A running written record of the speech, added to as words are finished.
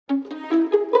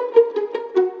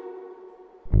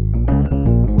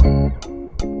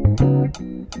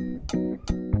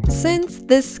Since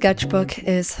this sketchbook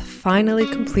is finally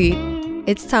complete,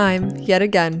 it's time, yet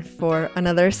again, for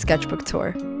another sketchbook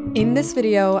tour. In this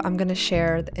video, I'm gonna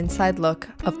share the inside look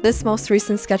of this most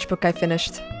recent sketchbook I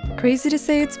finished. Crazy to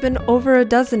say it's been over a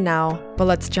dozen now, but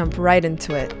let's jump right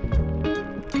into it.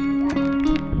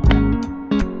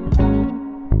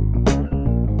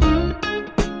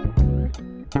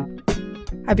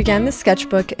 I began this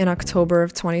sketchbook in October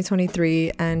of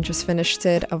 2023 and just finished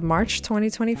it of March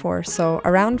 2024, so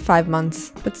around 5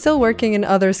 months, but still working in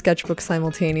other sketchbooks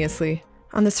simultaneously.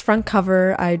 On this front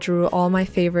cover, I drew all my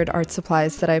favorite art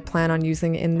supplies that I plan on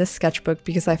using in this sketchbook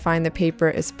because I find the paper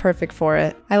is perfect for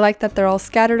it. I like that they're all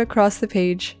scattered across the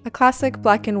page, a classic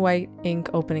black and white ink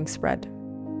opening spread.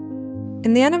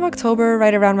 In the end of October,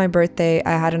 right around my birthday,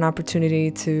 I had an opportunity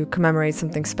to commemorate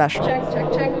something special.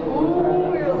 Check.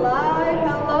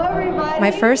 My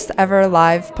first ever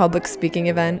live public speaking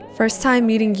event. First time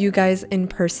meeting you guys in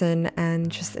person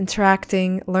and just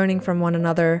interacting, learning from one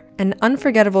another. An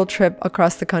unforgettable trip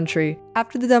across the country.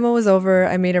 After the demo was over,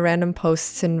 I made a random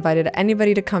post and invited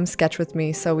anybody to come sketch with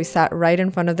me, so we sat right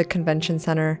in front of the convention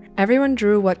center. Everyone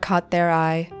drew what caught their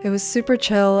eye. It was super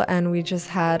chill and we just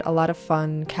had a lot of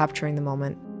fun capturing the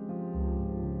moment.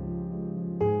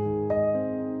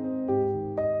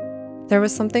 There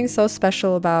was something so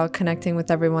special about connecting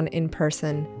with everyone in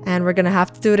person, and we're gonna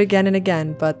have to do it again and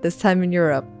again, but this time in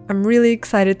Europe. I'm really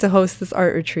excited to host this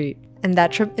art retreat, and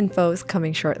that trip info is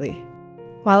coming shortly.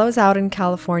 While I was out in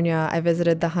California, I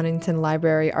visited the Huntington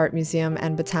Library Art Museum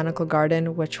and Botanical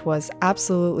Garden, which was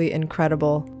absolutely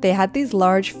incredible. They had these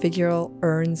large figural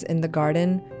urns in the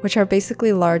garden, which are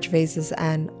basically large vases,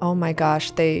 and oh my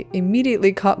gosh, they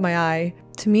immediately caught my eye.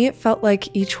 To me, it felt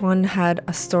like each one had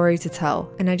a story to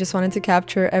tell, and I just wanted to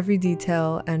capture every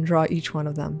detail and draw each one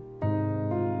of them.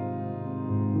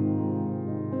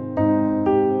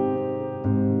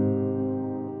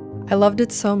 I loved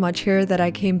it so much here that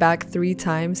I came back 3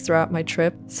 times throughout my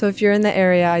trip, so if you're in the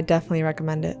area, I definitely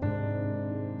recommend it.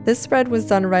 This spread was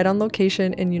done right on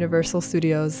location in Universal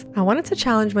Studios. I wanted to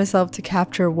challenge myself to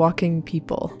capture walking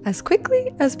people as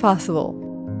quickly as possible.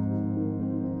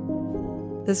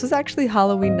 This was actually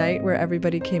Halloween night where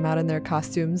everybody came out in their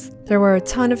costumes. There were a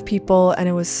ton of people and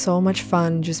it was so much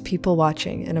fun just people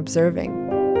watching and observing.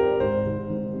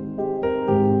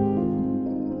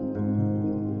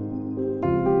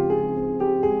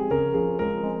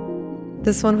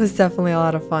 This one was definitely a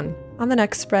lot of fun. On the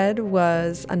next spread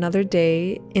was another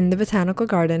day in the Botanical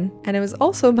Garden, and it was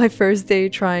also my first day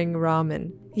trying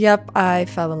ramen. Yep, I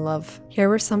fell in love. Here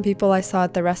were some people I saw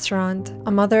at the restaurant,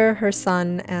 a mother, her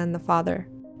son, and the father.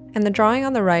 And the drawing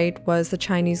on the right was the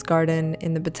Chinese garden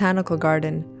in the Botanical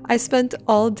Garden. I spent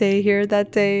all day here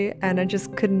that day, and I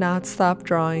just could not stop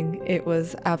drawing. It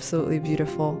was absolutely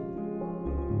beautiful.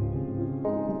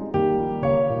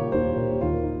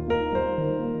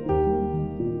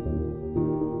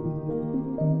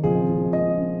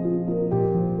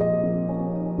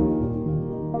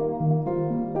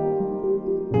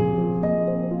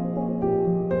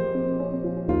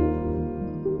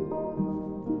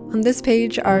 On this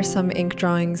page are some ink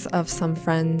drawings of some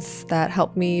friends that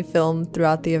helped me film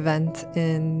throughout the event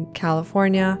in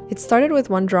California. It started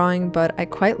with one drawing, but I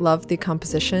quite loved the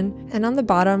composition. And on the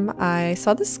bottom, I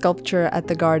saw this sculpture at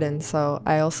the garden, so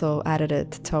I also added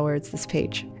it towards this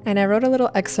page. And I wrote a little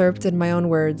excerpt in my own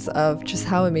words of just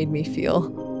how it made me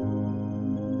feel.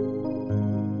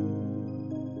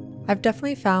 I've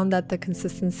definitely found that the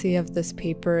consistency of this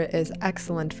paper is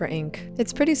excellent for ink.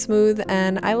 It's pretty smooth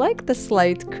and I like the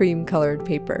slight cream-colored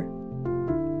paper.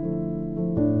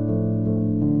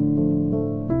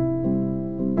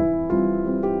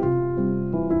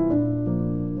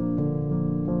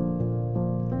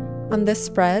 On this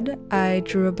spread, I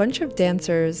drew a bunch of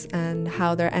dancers and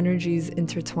how their energies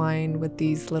intertwine with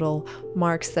these little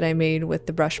marks that I made with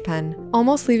the brush pen,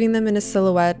 almost leaving them in a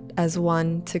silhouette as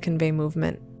one to convey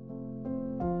movement.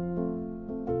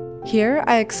 Here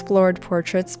I explored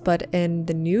portraits, but in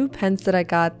the new pens that I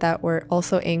got that were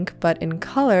also ink but in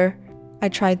color, I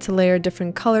tried to layer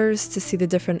different colors to see the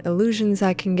different illusions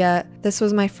I can get. This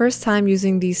was my first time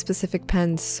using these specific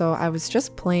pens, so I was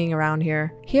just playing around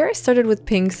here. Here I started with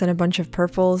pinks and a bunch of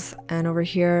purples, and over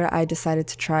here I decided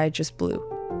to try just blue.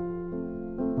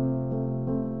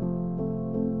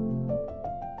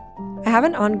 I have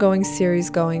an ongoing series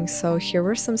going, so here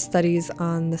were some studies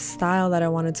on the style that I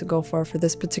wanted to go for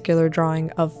this particular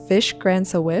drawing of Fish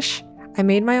Grants a Wish. I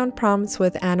made my own prompts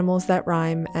with animals that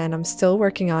rhyme, and I'm still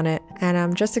working on it, and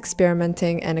I'm just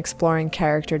experimenting and exploring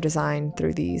character design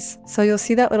through these. So you'll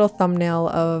see that little thumbnail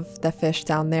of the fish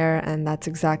down there, and that's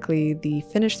exactly the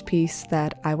finished piece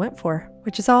that I went for,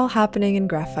 which is all happening in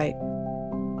graphite.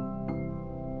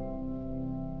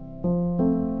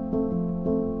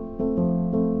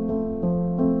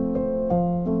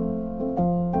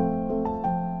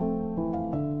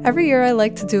 Every year I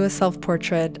like to do a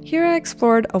self-portrait. Here I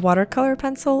explored a watercolor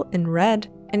pencil in red,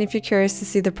 and if you're curious to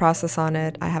see the process on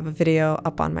it, I have a video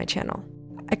up on my channel.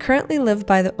 I currently live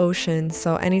by the ocean,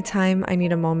 so anytime I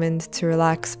need a moment to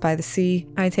relax by the sea,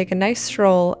 I take a nice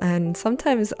stroll, and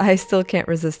sometimes I still can't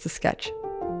resist a sketch.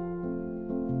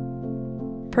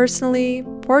 Personally,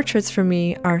 portraits for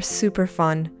me are super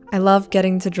fun. I love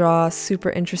getting to draw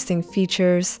super interesting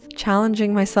features,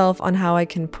 challenging myself on how I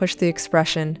can push the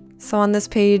expression. So on this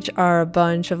page are a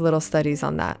bunch of little studies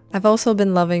on that. I've also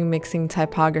been loving mixing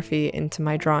typography into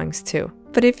my drawings too.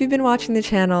 But if you've been watching the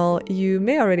channel, you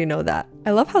may already know that.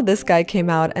 I love how this guy came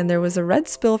out and there was a red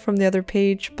spill from the other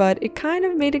page, but it kind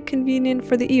of made it convenient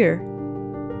for the ear.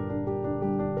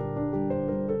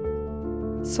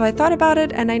 So I thought about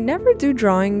it, and I never do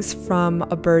drawings from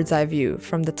a bird's eye view,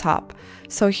 from the top.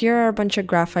 So here are a bunch of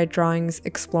graphite drawings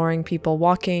exploring people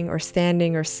walking or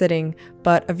standing or sitting,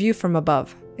 but a view from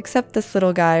above. Except this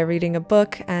little guy reading a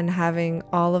book and having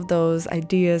all of those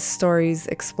ideas, stories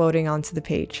exploding onto the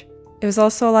page. It was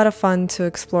also a lot of fun to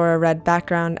explore a red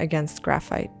background against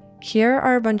graphite. Here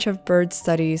are a bunch of bird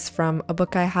studies from a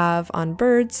book I have on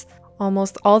birds.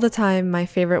 Almost all the time, my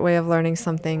favorite way of learning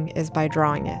something is by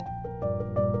drawing it.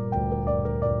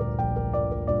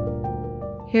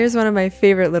 Here's one of my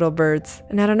favorite little birds,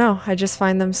 and I don't know, I just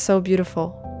find them so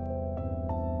beautiful.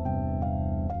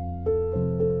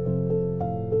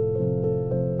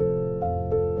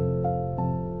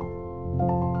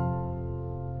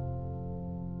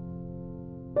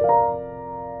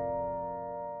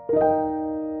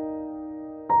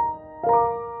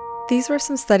 These were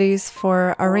some studies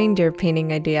for a reindeer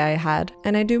painting idea I had,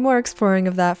 and I do more exploring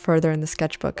of that further in the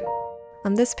sketchbook.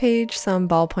 On this page, some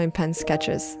ballpoint pen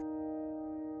sketches.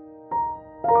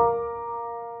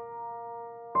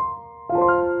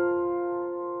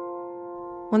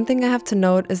 One thing I have to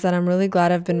note is that I'm really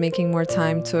glad I've been making more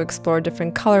time to explore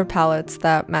different color palettes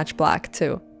that match black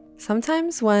too.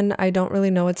 Sometimes when I don't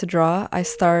really know what to draw, I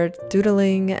start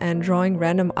doodling and drawing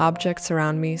random objects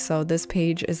around me, so this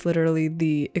page is literally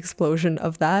the explosion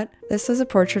of that. This is a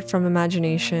portrait from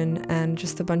imagination and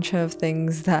just a bunch of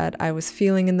things that I was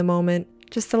feeling in the moment.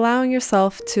 Just allowing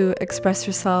yourself to express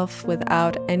yourself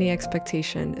without any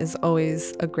expectation is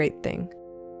always a great thing.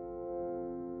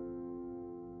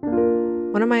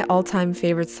 One of my all-time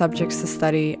favorite subjects to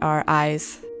study are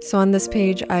eyes. So on this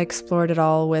page, I explored it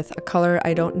all with a color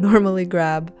I don't normally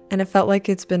grab, and it felt like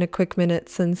it's been a quick minute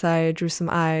since I drew some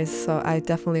eyes, so I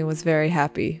definitely was very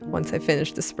happy once I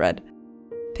finished the spread.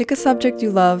 Pick a subject you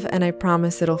love, and I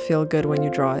promise it'll feel good when you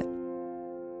draw it.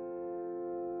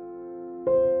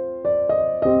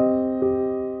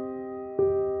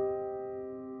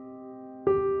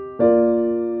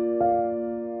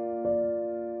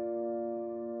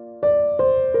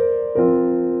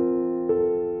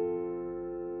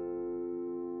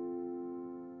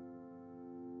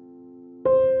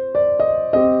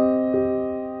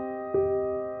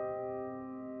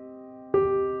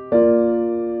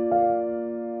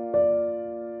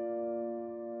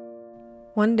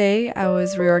 One day, I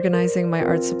was reorganizing my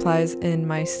art supplies in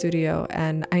my studio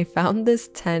and I found this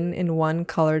 10-in-1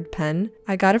 colored pen.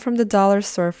 I got it from the dollar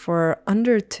store for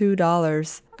under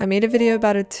 $2. I made a video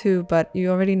about it too, but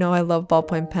you already know I love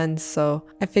ballpoint pens, so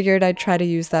I figured I'd try to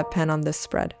use that pen on this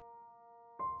spread.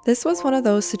 This was one of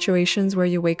those situations where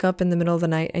you wake up in the middle of the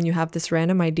night and you have this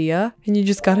random idea and you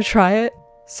just gotta try it.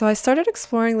 So I started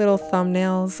exploring little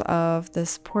thumbnails of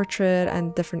this portrait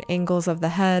and different angles of the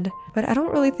head, but I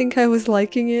don't really think I was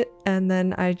liking it, and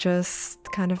then I just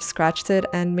kind of scratched it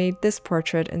and made this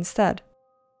portrait instead.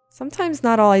 Sometimes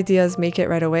not all ideas make it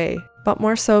right away, but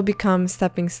more so become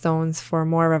stepping stones for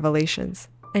more revelations.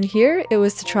 And here it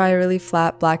was to try a really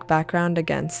flat black background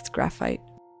against graphite.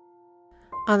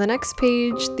 On the next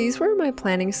page, these were my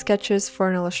planning sketches for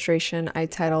an illustration I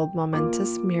titled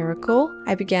Momentous Miracle.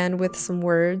 I began with some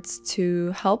words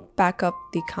to help back up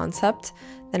the concept.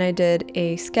 Then I did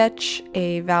a sketch,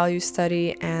 a value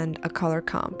study, and a color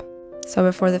comp. So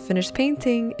before the finished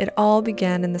painting, it all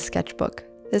began in the sketchbook.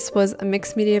 This was a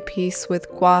mixed media piece with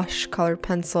gouache, colored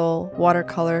pencil,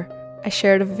 watercolor. I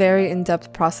shared a very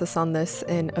in-depth process on this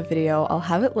in a video, I'll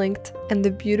have it linked, and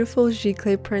the beautiful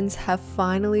giclée prints have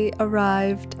finally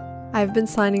arrived. I've been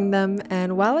signing them,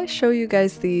 and while I show you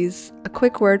guys these, a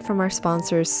quick word from our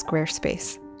sponsors,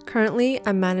 Squarespace. Currently,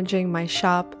 I'm managing my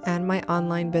shop and my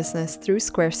online business through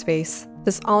Squarespace.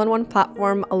 This all-in-one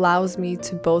platform allows me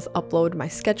to both upload my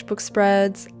sketchbook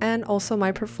spreads and also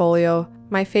my portfolio.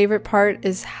 My favorite part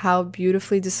is how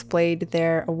beautifully displayed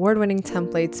their award-winning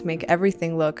templates make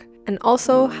everything look, and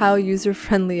also how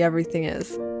user-friendly everything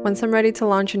is. Once I'm ready to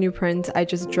launch a new print, I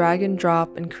just drag and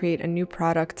drop and create a new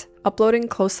product. Uploading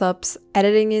close-ups,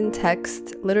 editing in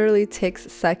text literally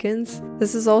takes seconds.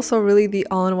 This is also really the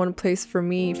all-in-one place for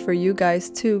me, for you guys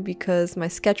too, because my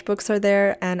sketchbooks are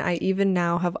there and I even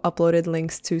now have uploaded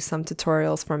links to some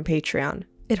tutorials from Patreon.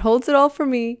 It holds it all for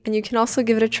me, and you can also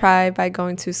give it a try by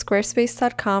going to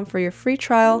squarespace.com for your free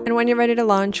trial, and when you're ready to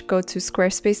launch, go to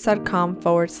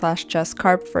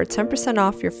squarespace.com/justcarp for 10%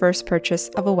 off your first purchase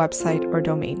of a website or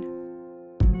domain.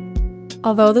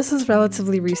 Although this is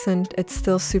relatively recent, it's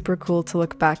still super cool to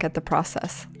look back at the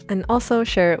process, and also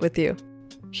share it with you.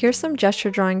 Here's some gesture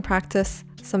drawing practice,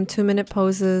 some 2-minute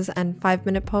poses and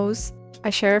 5-minute pose. I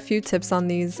share a few tips on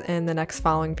these in the next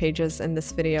following pages in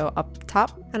this video up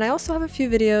top, and I also have a few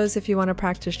videos if you want to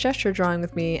practice gesture drawing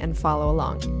with me and follow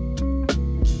along.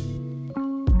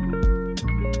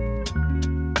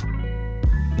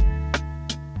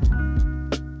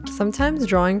 Sometimes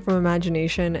drawing from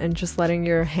imagination and just letting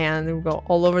your hand go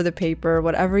all over the paper,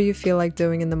 whatever you feel like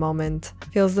doing in the moment,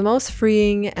 feels the most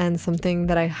freeing and something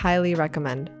that I highly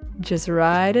recommend. Just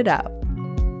ride it out.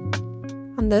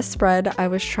 On this spread, I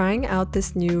was trying out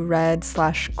this new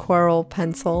red/coral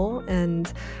pencil,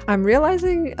 and I'm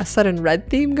realizing a sudden red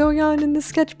theme going on in the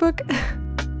sketchbook.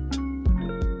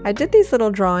 I did these little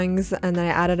drawings and then I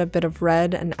added a bit of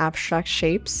red and abstract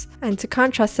shapes, and to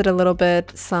contrast it a little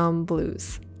bit, some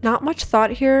blues. Not much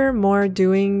thought here, more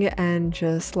doing and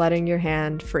just letting your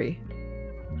hand free.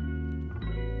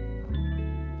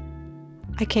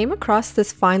 I came across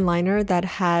this fine liner that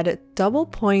had double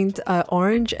point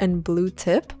orange and blue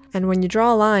tip, and when you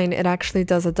draw a line, it actually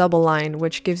does a double line,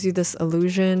 which gives you this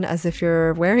illusion as if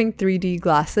you're wearing 3D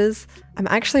glasses. I'm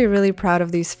actually really proud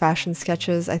of these fashion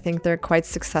sketches. I think they're quite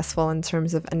successful in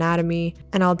terms of anatomy,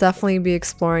 and I'll definitely be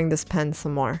exploring this pen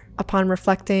some more. Upon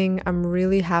reflecting, I'm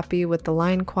really happy with the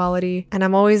line quality, and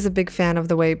I'm always a big fan of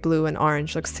the way blue and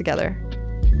orange looks together.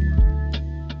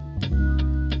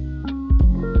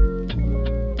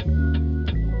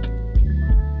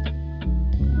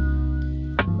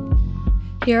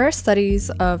 Here are studies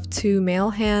of 2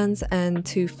 male hands and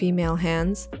 2 female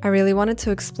hands. I really wanted to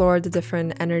explore the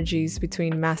different energies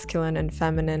between masculine and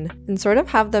feminine and sort of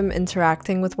have them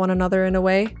interacting with one another in a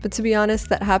way. But to be honest,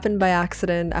 that happened by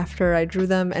accident after I drew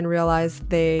them and realized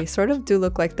they sort of do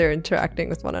look like they're interacting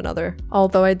with one another.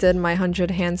 Although I did my 100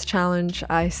 hands challenge,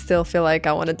 I still feel like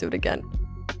I want to do it again.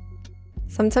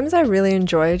 Sometimes I really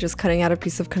enjoy just cutting out a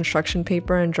piece of construction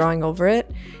paper and drawing over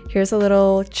it. Here's a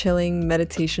little chilling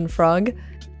meditation frog.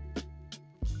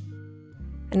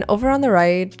 And over on the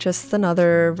right, just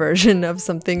another version of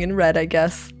something in red, I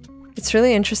guess. It's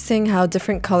really interesting how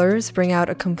different colors bring out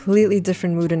a completely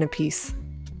different mood in a piece.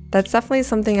 That's definitely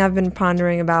something I've been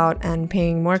pondering about and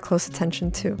paying more close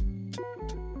attention to.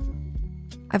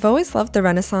 I've always loved the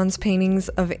Renaissance paintings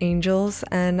of angels,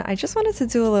 and I just wanted to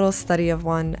do a little study of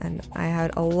one, and I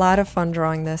had a lot of fun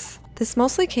drawing this. This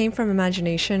mostly came from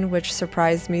imagination, which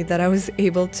surprised me that I was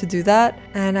able to do that,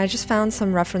 and I just found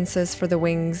some references for the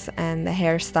wings and the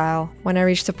hairstyle when I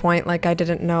reached a point like I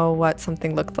didn't know what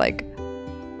something looked like.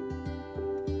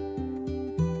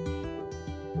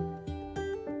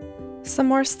 Some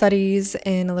more studies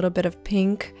in a little bit of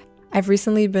pink. I've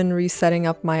recently been resetting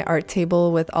up my art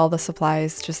table with all the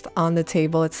supplies just on the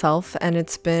table itself, and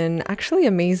it's been actually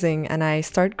amazing, and I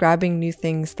start grabbing new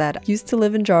things that used to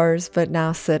live in jars but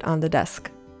now sit on the desk.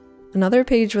 Another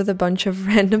page with a bunch of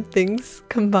random things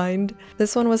combined.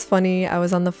 This one was funny. I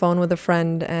was on the phone with a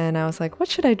friend and I was like, what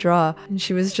should I draw? And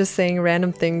she was just saying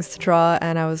random things to draw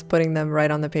and I was putting them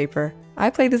right on the paper. I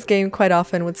play this game quite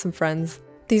often with some friends.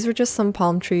 These were just some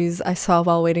palm trees I saw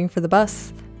while waiting for the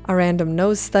bus, a random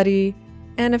nose study,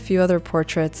 and a few other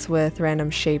portraits with random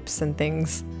shapes and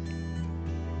things.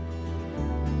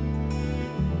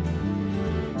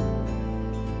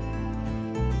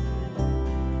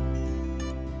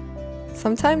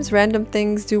 Sometimes random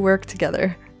things do work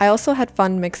together. I also had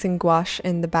fun mixing gouache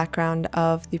in the background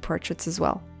of the portraits as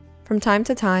well. From time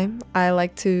to time, I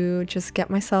like to just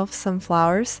get myself some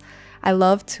flowers. I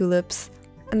love tulips.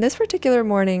 And this particular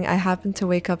morning, I happened to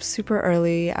wake up super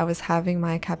early. I was having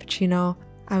my cappuccino.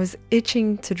 I was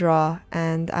itching to draw,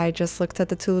 and I just looked at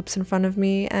the tulips in front of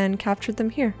me and captured them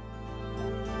here.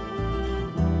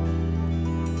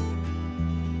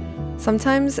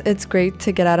 Sometimes it's great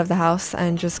to get out of the house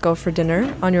and just go for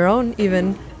dinner, on your own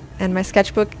even, and my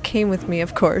sketchbook came with me,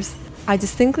 of course. I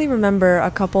distinctly remember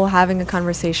a couple having a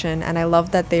conversation, and I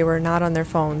loved that they were not on their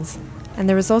phones. And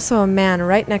there was also a man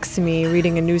right next to me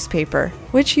reading a newspaper,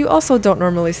 which you also don't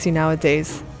normally see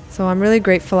nowadays. So I'm really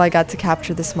grateful I got to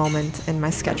capture this moment in my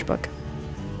sketchbook.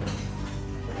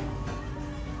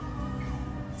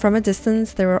 From a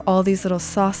distance, there were all these little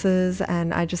sauces,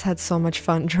 and I just had so much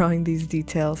fun drawing these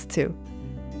details too.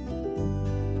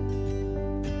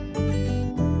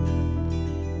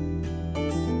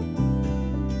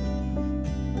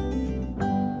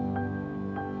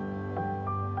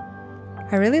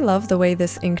 I really love the way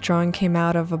this ink drawing came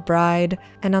out of a bride,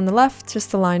 and on the left,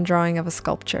 just a line drawing of a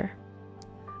sculpture.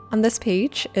 On this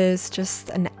page is just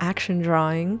an action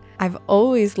drawing. I've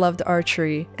always loved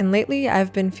archery, and lately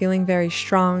I've been feeling very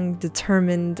strong,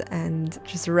 determined, and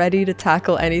just ready to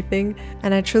tackle anything,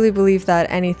 and I truly believe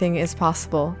that anything is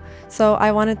possible. So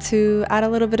I wanted to add a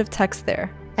little bit of text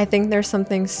there. I think there's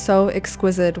something so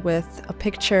exquisite with a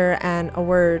picture and a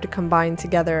word combined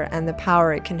together and the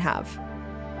power it can have.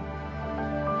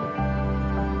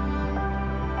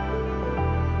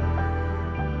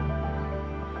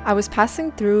 I was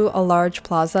passing through a large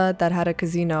plaza that had a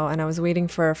casino and I was waiting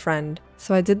for a friend,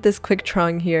 so I did this quick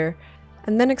drawing here,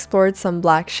 and then explored some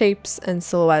black shapes and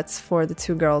silhouettes for the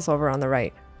two girls over on the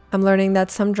right. I'm learning that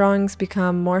some drawings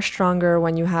become more stronger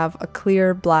when you have a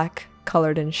clear black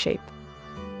colored in shape.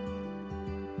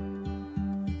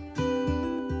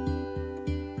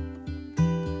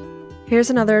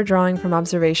 Here's another drawing from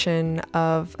observation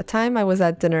of a time I was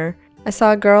at dinner. I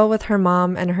saw a girl with her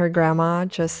mom and her grandma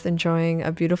just enjoying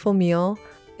a beautiful meal.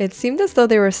 It seemed as though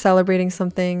they were celebrating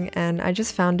something, and I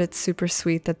just found it super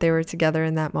sweet that they were together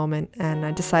in that moment, and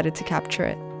I decided to capture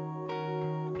it.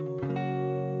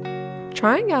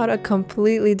 Trying out a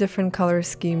completely different color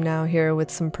scheme now here with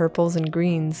some purples and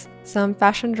greens. Some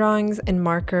fashion drawings in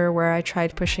marker where I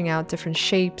tried pushing out different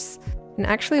shapes. And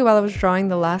actually, while I was drawing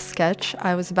the last sketch,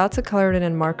 I was about to color it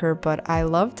in marker, but I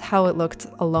loved how it looked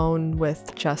alone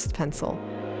with just pencil.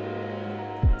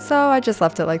 So I just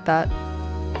left it like that.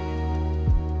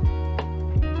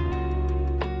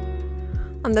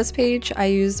 On this page, I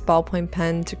used ballpoint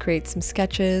pen to create some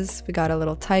sketches. We got a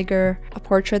little tiger, a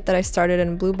portrait that I started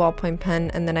in blue ballpoint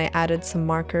pen, and then I added some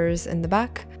markers in the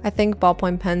back. I think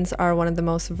ballpoint pens are one of the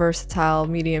most versatile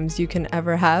mediums you can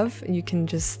ever have. You can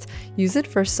just use it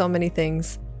for so many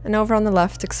things. And over on the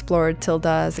left, explored Tilda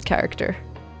as a character.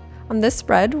 On this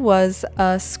spread was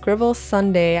a Scribble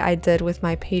Sunday I did with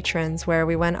my patrons where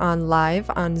we went on live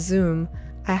on Zoom.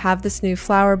 I have this new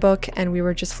flower book and we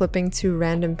were just flipping to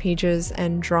random pages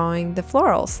and drawing the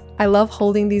florals. I love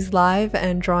holding these live,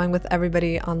 and drawing with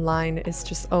everybody online is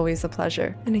just always a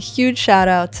pleasure. And a huge shout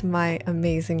out to my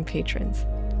amazing patrons.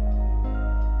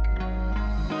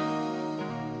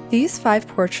 These 5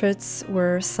 portraits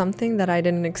were something that I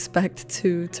didn't expect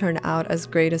to turn out as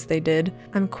great as they did.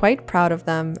 I'm quite proud of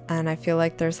them, and I feel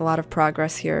like there's a lot of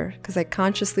progress here because I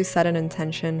consciously set an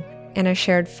intention. And I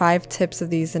shared 5 tips of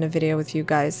these in a video with you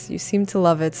guys. You seem to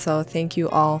love it, so thank you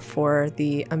all for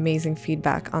the amazing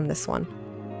feedback on this one.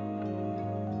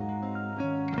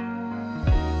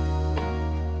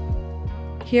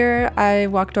 Here, I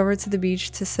walked over to the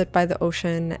beach to sit by the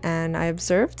ocean, and I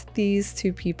observed these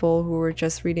 2 people who were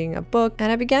just reading a book, and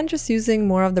I began just using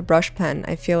more of the brush pen.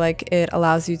 I feel like it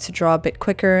allows you to draw a bit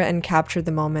quicker and capture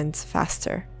the moment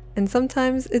faster. And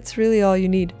sometimes it's really all you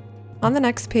need. On the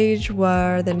next page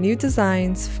were the new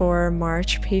designs for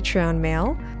March Patreon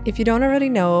mail. If you don't already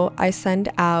know, I send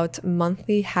out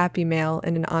monthly happy mail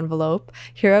in an envelope.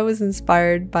 Here I was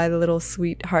inspired by the little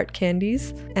sweet heart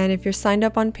candies. And if you're signed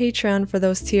up on Patreon for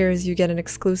those tiers, you get an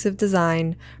exclusive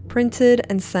design printed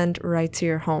and sent right to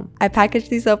your home. I package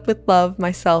these up with love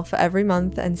myself every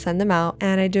month and send them out.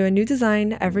 And I do a new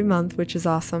design every month, which is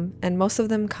awesome. And most of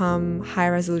them come high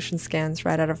resolution scans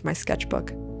right out of my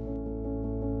sketchbook.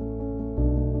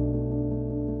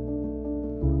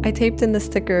 I taped in the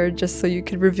sticker just so you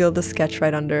could reveal the sketch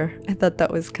right under. I thought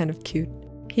that was kind of cute.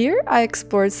 Here, I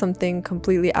explored something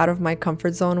completely out of my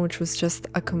comfort zone, which was just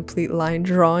a complete line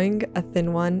drawing, a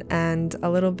thin one, and a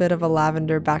little bit of a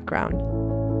lavender background.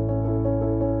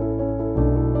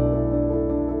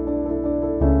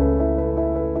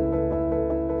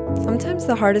 Sometimes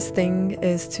the hardest thing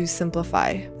is to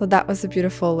simplify. So that was a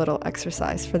beautiful little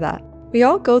exercise for that. We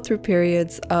all go through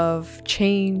periods of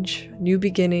change, new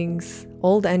beginnings,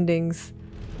 old endings.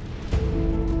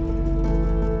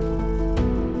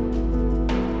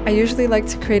 I usually like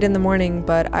to create in the morning,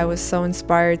 but I was so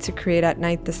inspired to create at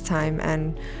night this time,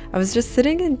 and I was just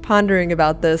sitting and pondering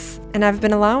about this, and I've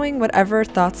been allowing whatever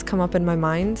thoughts come up in my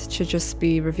mind to just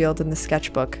be revealed in the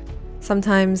sketchbook.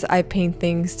 Sometimes I paint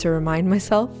things to remind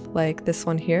myself, like this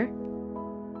one here.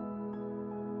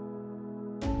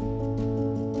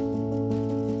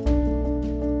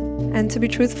 And to be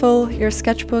truthful, your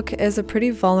sketchbook is a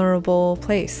pretty vulnerable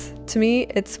place. To me,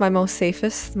 it's my most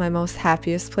safest, my most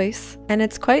happiest place, and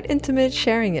it's quite intimate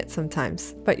sharing it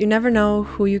sometimes. But you never know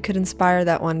who you could inspire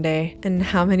that one day and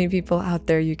how many people out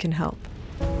there you can help.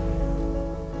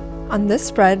 On this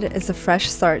spread is a fresh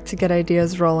start to get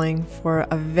ideas rolling for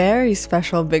a very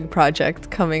special big project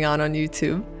coming on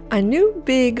YouTube. A new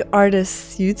big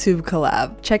artists YouTube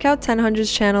collab. Check out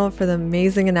 1000's channel for the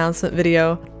amazing announcement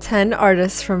video. 10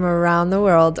 artists from around the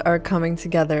world are coming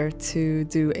together to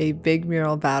do a big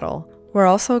mural battle. We're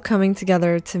also coming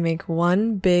together to make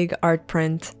one big art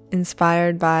print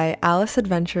inspired by Alice's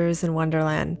Adventures in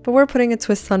Wonderland, but we're putting a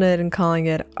twist on it and calling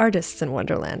it Artists in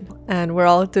Wonderland. And we're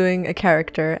all doing a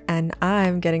character, and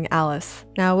I'm getting Alice.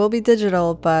 Now, we'll be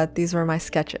digital, but these were my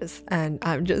sketches, and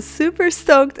I'm just super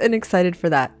stoked and excited for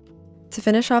that. To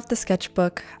finish off the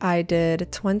sketchbook, I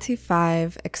did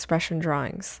 25 expression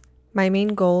drawings. My main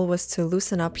goal was to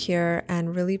loosen up here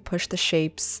and really push the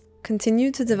shapes,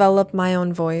 continue to develop my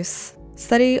own voice,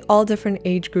 study all different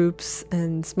age groups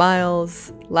and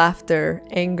smiles, laughter,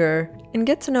 anger, and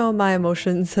get to know my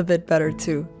emotions a bit better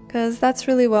too, because that's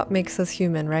really what makes us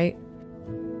human, right?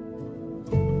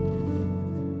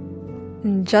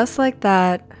 And just like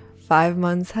that, 5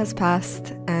 months has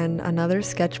passed and another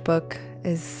sketchbook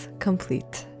is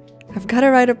complete. I've got to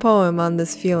write a poem on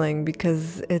this feeling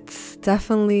because it's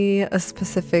definitely a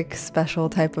specific, special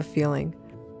type of feeling.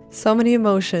 So many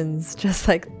emotions, just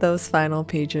like those final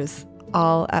pages,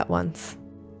 all at once.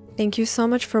 Thank you so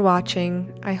much for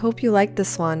watching. I hope you liked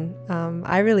this one.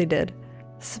 I really did.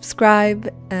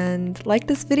 Subscribe and like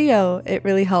this video. It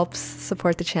really helps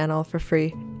support the channel for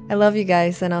free. I love you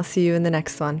guys, and I'll see you in the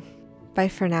next one. Bye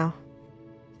for now.